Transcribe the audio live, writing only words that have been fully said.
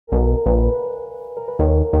What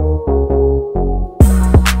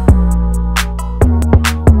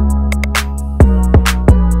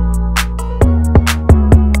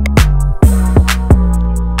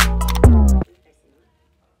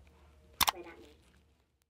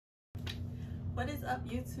is up,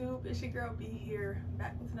 YouTube? It's your girl B here,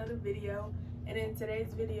 back with another video. And in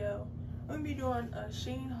today's video, I'm gonna be doing a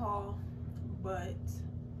Shein haul, but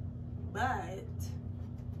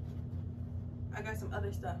I got some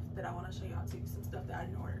other stuff that I want to show y'all too, some stuff that I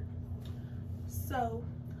didn't order. So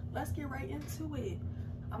let's get right into it.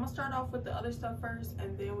 I'm gonna start off with the other stuff first,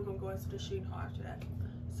 and then we're gonna go into the Shein haul after that.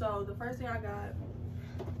 So the first thing I got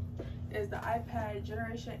is the iPad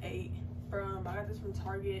Generation 8 I got this from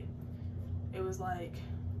Target. It was like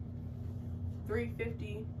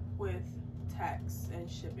 $3.50 with tax and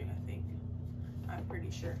shipping, I think. I'm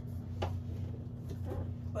pretty sure.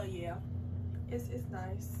 But yeah, it's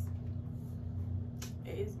nice.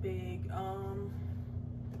 It is big.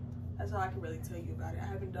 That's all I can really tell you about it. I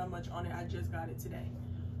haven't done much on it. I just got it today.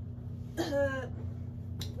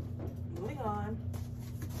 Moving on.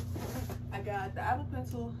 I got the Apple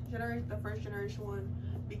Pencil, the first generation one,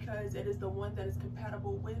 because it is the one that is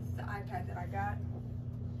compatible with the iPad that I got.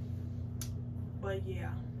 But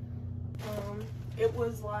yeah, it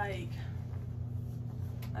was like,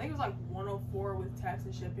 I think it was like $104 with tax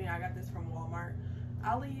and shipping. I got this from Walmart.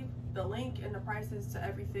 I'll leave the link and the prices to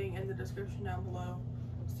everything in the description down below,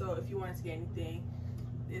 so if you wanted to get anything,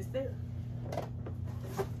 it's there.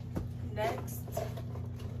 Next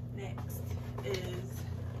is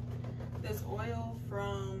this oil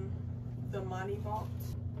from the Money Vault.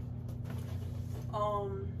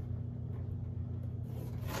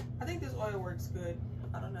 I think this oil works good.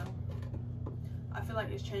 I don't know. I feel like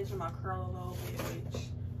it's changing my curl a little bit, which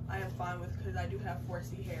I am fine with because I do have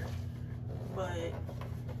 4C hair. But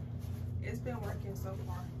it's been working so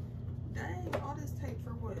far. Dang, all this tape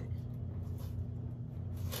for what?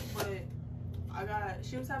 But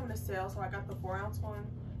she was having a sale, so I got the 4-ounce one.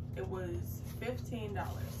 It was $15.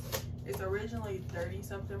 It's originally 30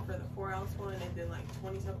 something for the 4-ounce one, and then like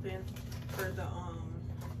 20 something for the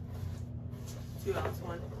 2-ounce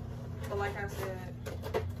one. But like I said,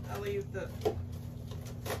 I'll leave the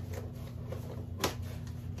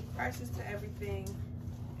prices to everything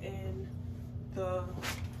in the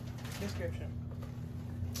description.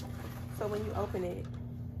 So when you open it,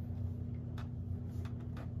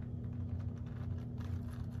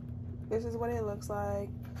 this is what it looks like.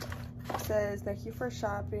 It says thank you for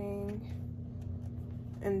shopping,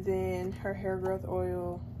 and then her hair growth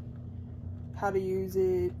oil, how to use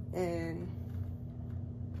it, and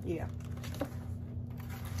yeah.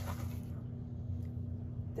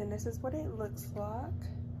 Then this is what it looks like.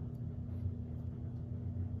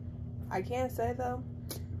 I can't say though,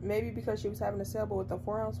 maybe because she was having a sale, but with the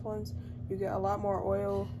 4-ounce ones, you get a lot more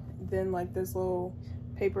oil than like this little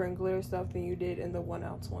paper and glitter stuff than you did in the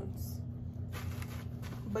 1-ounce ones.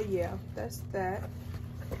 But yeah, that's that.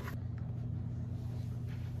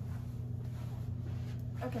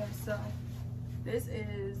 Okay, so this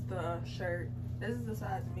is the shirt. This is the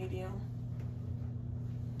size medium.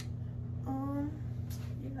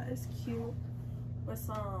 Yeah, it's cute with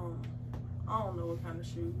some, I don't know what kind of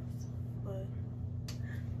shoes, but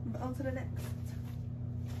on to the next.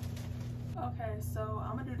 Okay, so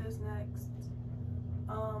I'm gonna do this next.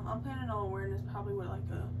 I'm planning on wearing this probably with like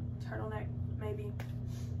a turtleneck, maybe.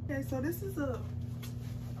 Okay, so this is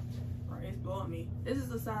it's blowing me. This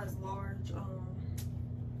is a size large.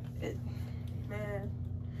 Man,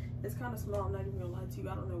 it's kind of small. I'm not even gonna lie to you.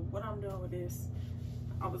 I don't know what I'm doing with this.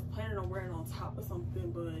 I was planning on wearing it on top of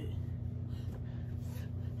something, but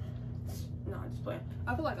no, I'm just playing.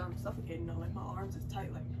 I feel like I'm suffocating though. Like my arms is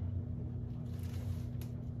tight. Like,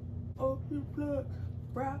 oh, you blood,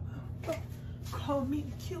 bro. Call me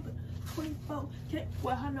Cuban. 24. Can't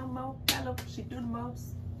wear her no more. Hello, she do the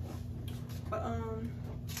most. But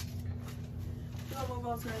we'll move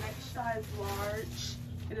on to the next size large.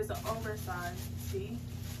 It is an oversized tee.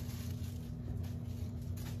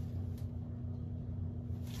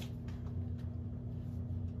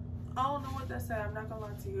 I don't know what that said. I'm not gonna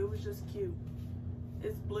lie to you. It was just cute.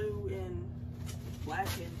 It's blue and black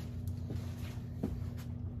and.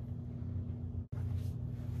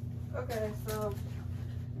 Okay, so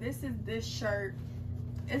this is this shirt.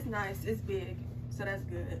 It's nice. It's big, so that's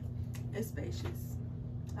good. It's spacious.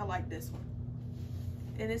 I like this one.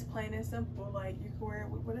 And it's plain and simple. Like, you can wear it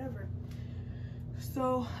with whatever.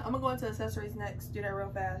 So I'm gonna go into accessories next. Do that real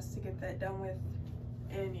fast to get that done with.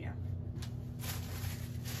 And yeah.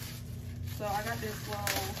 So I got this little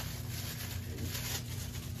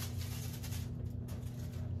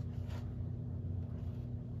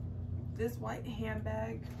this white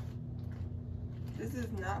handbag, this is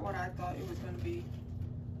not what I thought it was going to be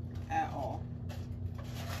at all.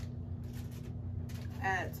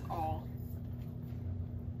 At all.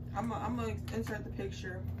 I'm gonna insert the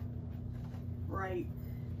picture right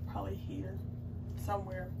probably here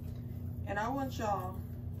somewhere, and I want y'all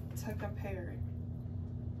to compare it,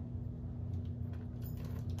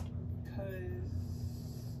 cause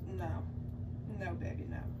no baby,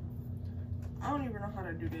 no. I don't even know how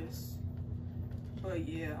to do this, but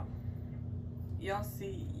yeah, y'all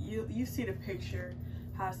see, you see the picture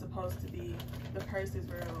how it's supposed to be. The purse is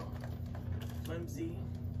real flimsy,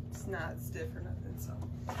 it's not stiff or nothing, so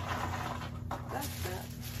that's that.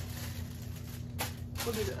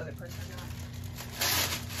 We'll do the other purse I got.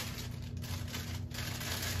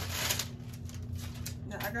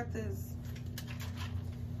 Now I got this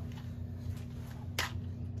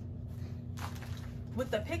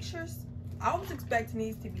with the pictures. I was expecting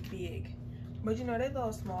these to be big, but you know, they're a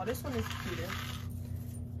little small. This one is cuter.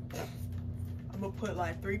 I'm gonna put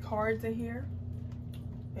like 3 cards in here,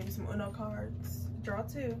 maybe some Uno cards. Draw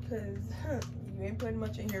 2, because you ain't putting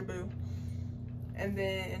much in here, boo. And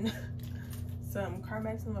then some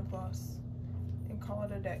Carmex and lip gloss, and call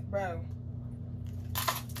it a day, bro.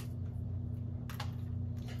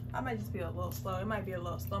 I might just be a little slow. It might be a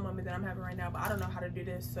little slow moment that I'm having right now, but I don't know how to do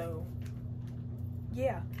this, so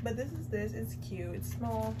yeah. But this. It's cute. It's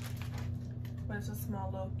small, but it's a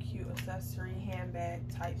small little cute accessory handbag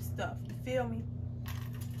type stuff. You feel me?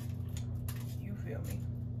 You feel me?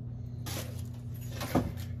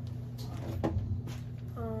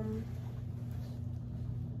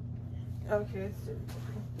 Okay, so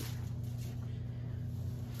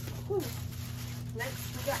whew.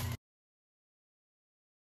 Next we got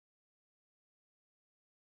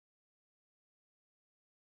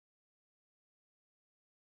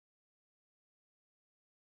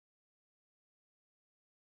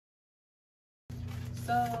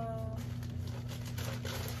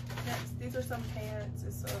next, these are some pants.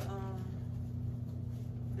 It's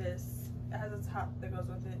this. It has a top that goes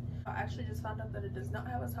with it. I actually just found out that it does not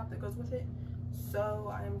have a top that goes with it, so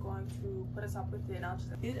I am going to put a top with it, and I'll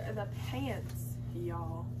just, these are the pants,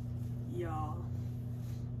 y'all.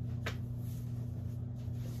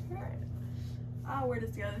 I'll wear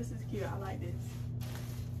this together. This is cute. I like this.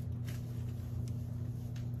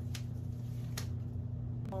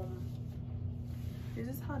 This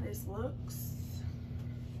is how this looks.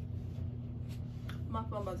 My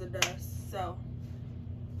phone about to die, so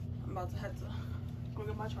I'm about to have to go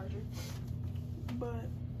get my charger. But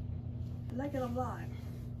like it, I'm live.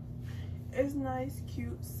 It's nice,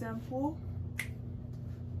 cute, simple.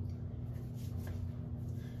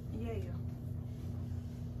 Yeah.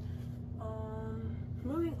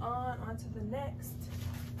 Moving on to the next.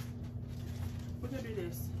 We're gonna do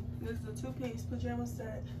this. This is a 2-piece pajama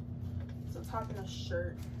set. It's a top and a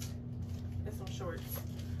shirt and some shorts.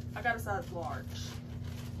 I got a size large.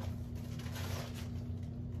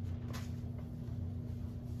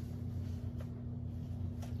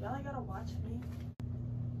 Y'all ain't gotta watch me.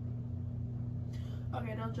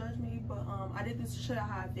 Okay, don't judge me, but I did this to show you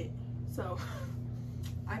how I fit. So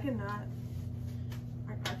I cannot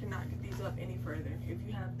get these up any further. If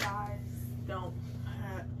you have thighs, do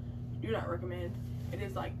not recommend. It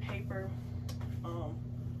is like paper.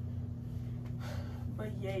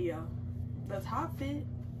 But yeah, the top fit,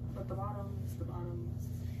 but the bottoms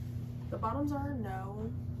are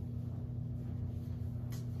no.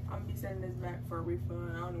 I'm gonna be sending this back for a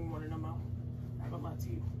refund. I don't even want it no more. I'm not gonna lie to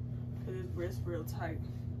you, cause this wrist real tight.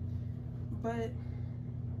 But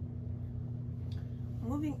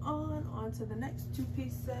moving on to the next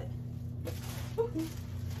 2-piece set.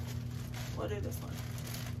 What is this one?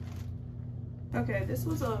 Okay, this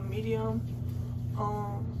was a medium.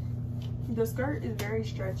 The skirt is very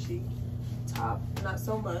stretchy. Top, not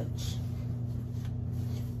so much.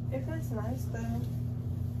 It fits nice though.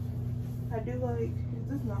 I do like, is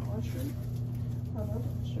this not on straight? Oh, that's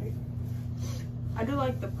on straight. I do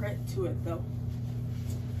like the print to it though.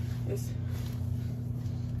 It's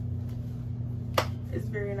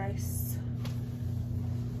very nice.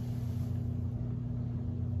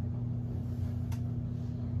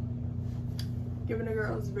 Giving the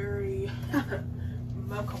girls very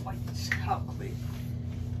milk white chocolate.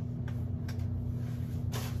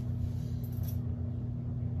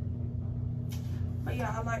 But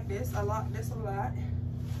yeah, I like this. I like this a lot.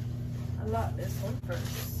 I like this one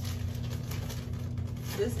first.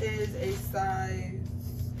 This is a size,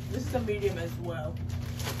 this is a medium as well.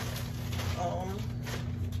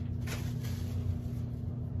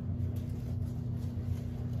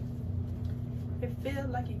 It feels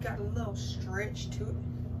like it got a little stretch to it.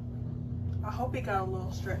 I hope it got a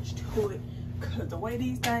little stretch to it, because the way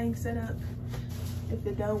these things set up, if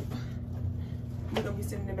it don't, we're gonna be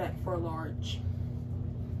sending it back for a large.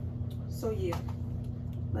 So yeah,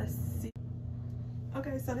 let's see.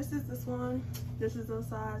 Okay, so this is this one. This is a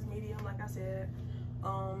size medium, like I said.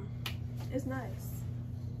 It's nice.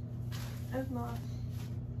 It's nice.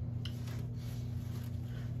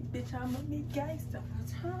 Bitch, I'm a big gangster.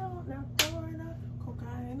 I'm not throwing up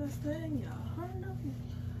cocaine, this thing, y'all heard of me.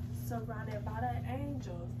 Surrounded by the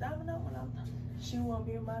angels. She won't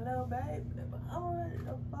be my little baby, but I'm ready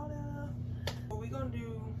to follow. What we gonna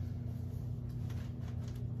do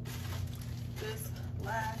this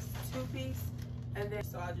last two piece, and then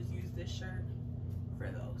so I'll just use this shirt for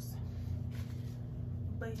those.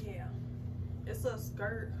 But yeah, it's a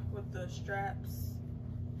skirt with the straps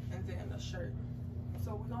and then the shirt.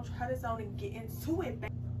 So we're gonna try this on and get into it,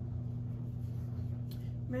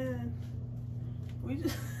 man. We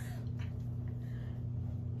just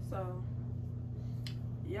so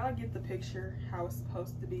y'all get the picture how it's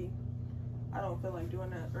supposed to be. I don't feel like doing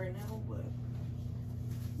that right now, but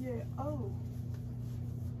yeah. Oh,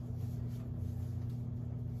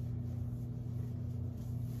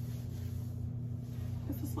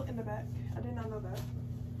 it's a slit in the back. I did not know that.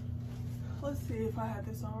 Let's see if I had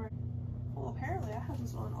this on right. Well, apparently I have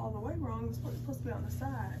this on all the way wrong. It's supposed to be on the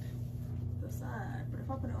side. The side. But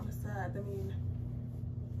if I put it on the side, I mean,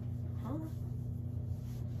 huh?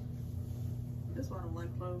 This is why I don't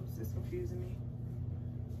like clothes. It's confusing me.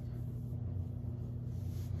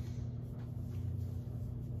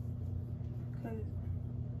 Cause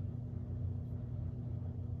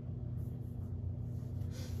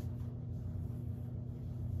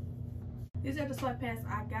these are the sweatpants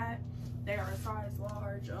I got. They are a size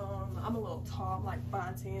large. I'm a little tall. I'm like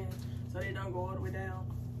 5'10", so they don't go all the way down.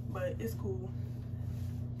 But it's cool.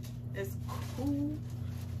 It's cool.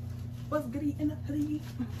 What's goody in the hoodie?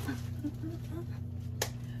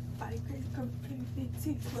 Body crazy, come pretty fit,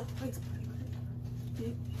 see the face, body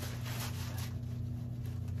crazy.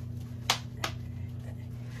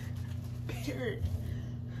 Period.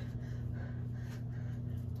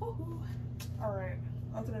 All right,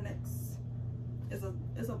 on to the next.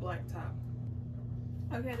 It's a black top.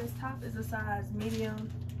 Okay, this top is a size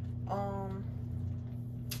medium.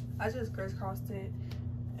 I just crisscrossed it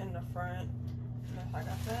in the front, and I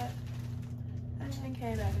got that, and then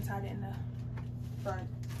came back and tied it in the front.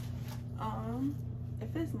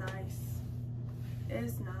 If it's nice,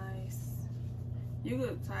 it's nice. You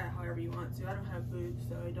could tie it however you want to. I don't have boobs,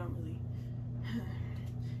 so it don't really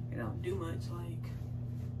it don't do much, like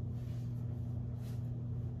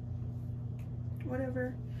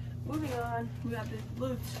whatever. Moving on, we got this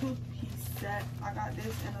little two-piece set. I got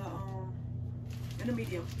this in a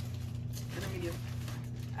medium.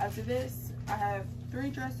 After this, I have 3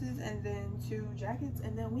 dresses and then 2 jackets,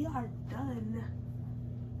 and then we are done.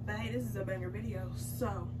 But hey, this is a banger video,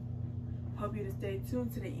 so hope you to stay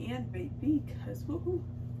tuned to the end, baby, because woohoo,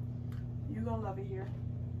 you're gonna love it here.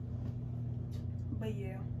 But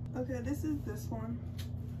yeah, okay, this is this one.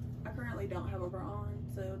 I currently don't have a bra on,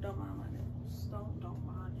 so don't mind my nipples. Don't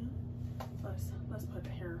mind it. Let's put the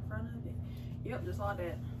hair in front of it. Yep, just like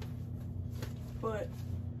that. But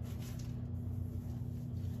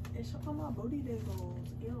it's up on my booty diggles.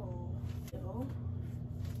 Ew.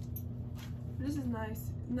 This is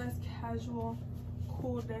nice casual,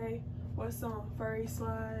 cool day with some furry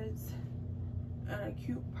slides and a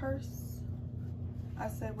cute purse. I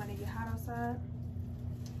said when it get hot outside.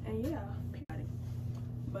 And yeah,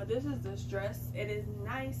 but this is this dress. It is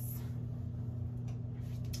nice.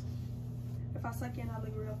 If I suck in, I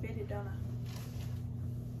look real fitted, don't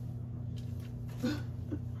I?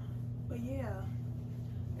 But yeah,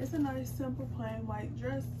 it's a nice, simple, plain white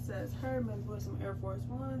dress. It says Herman with some Air Force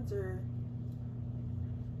Ones or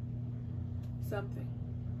something.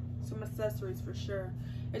 Some accessories for sure.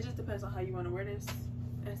 It just depends on how you want to wear this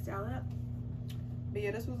and style it up. But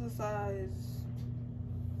yeah, this was a size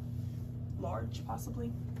large,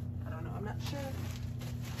 possibly. I don't know, I'm not sure.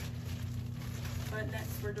 But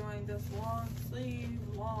next we're doing this long sleeve,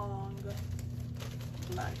 long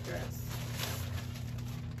black dress.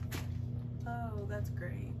 Oh, that's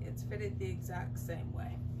great. It's fitted the exact same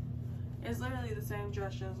way. It's literally the same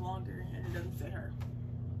dress, just longer, and it doesn't say her.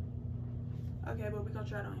 Okay, but we're gonna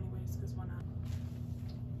try it on anyways, because why not?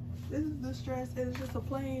 This is this dress. It is just a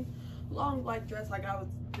plain long black dress like I was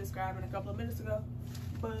describing a couple of minutes ago.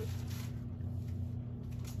 But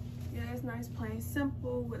yeah, it's nice, plain,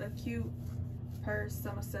 simple, with a cute purse,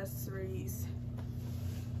 some accessories,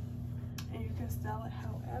 and you can style it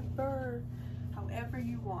however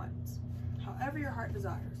you want, however your heart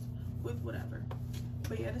desires, with whatever.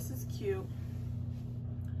 But yeah, this is cute.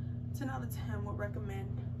 10 out of 10 would recommend.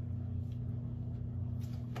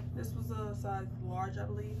 This was a size large, I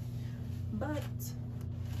believe. But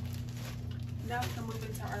now we can move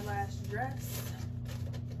into our last dress.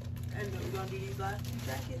 And then we're gonna do these last two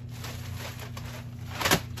jackets.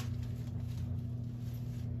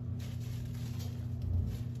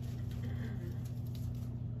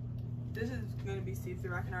 This is gonna be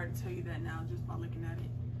see-through. I can already tell you that now just by looking at it.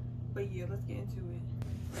 But yeah, let's get into it.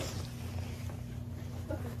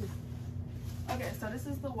 Okay, so this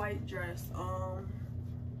is the white dress.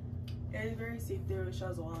 It is very see-through. It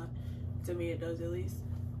shows a lot. To me, it does at least.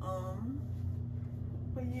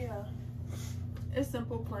 But yeah, it's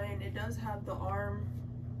simple, plain. It does have the arm,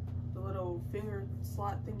 the little finger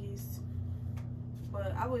slot thingies.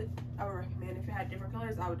 But I would recommend, if it had different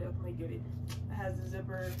colors, I would definitely get it. It has a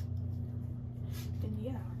zipper. And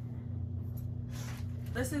yeah,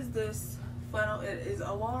 this is this flannel. It is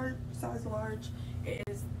a large, size large. It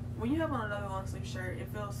is, when you have on another long sleeve shirt, it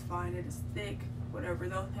feels fine. It is thick, whatever.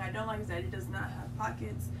 The only thing I don't like is that it does not have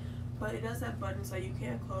pockets, but it does have buttons so you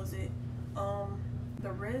can close it.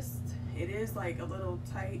 The wrist, it is like a little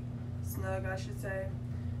tight, snug, I should say.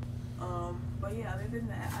 But yeah, other than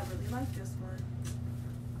that, I really like this one.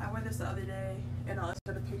 I wore this the other day, and I'll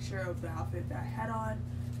insert a picture of the outfit that I had on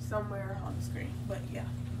somewhere on the screen. But yeah,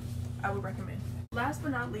 I would recommend. Last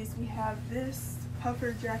but not least, we have this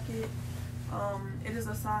puffer jacket. It is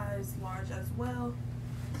a size large as well.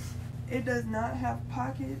 It does not have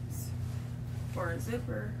pockets or a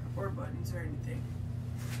zipper or buttons or anything.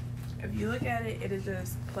 If you look at it, it is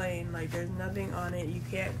just plain. Like, there's nothing on it. You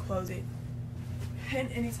can't close it in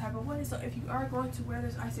any type of way. So if you are going to wear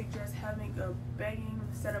this, I suggest having a bagging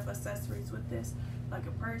set of accessories with this, like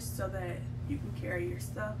a purse, so that you can carry your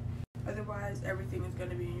stuff. Otherwise, everything is going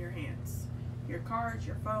to be in your hands. Your cards,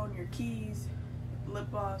 your phone, your keys, lip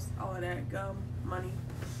gloss, all of that, gum, money.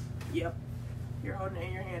 Yep, you're holding it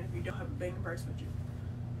in your hand if you don't have a big purse with you.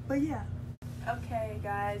 But yeah. Okay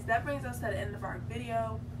guys, that brings us to the end of our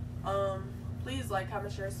video. Please like,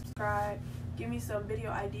 comment, share, subscribe. Give me some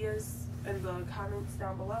video ideas in the comments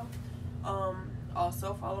down below.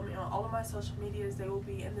 Also follow me on all of my social medias. They will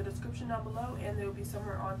be in the description down below, and they will be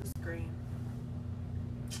somewhere on the screen.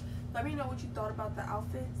 Let me know what you thought about the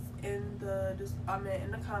outfits in the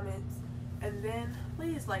comments, and then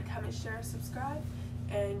please like, comment, share, subscribe,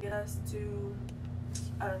 and get us to,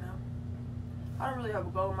 I don't know, I don't really have a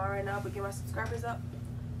goal in mind right now, but get my subscribers up.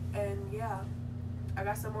 And yeah, I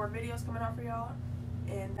got some more videos coming out for y'all,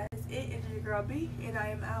 and that is it. It's your girl B, and I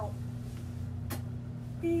am out.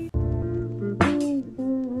 Peace.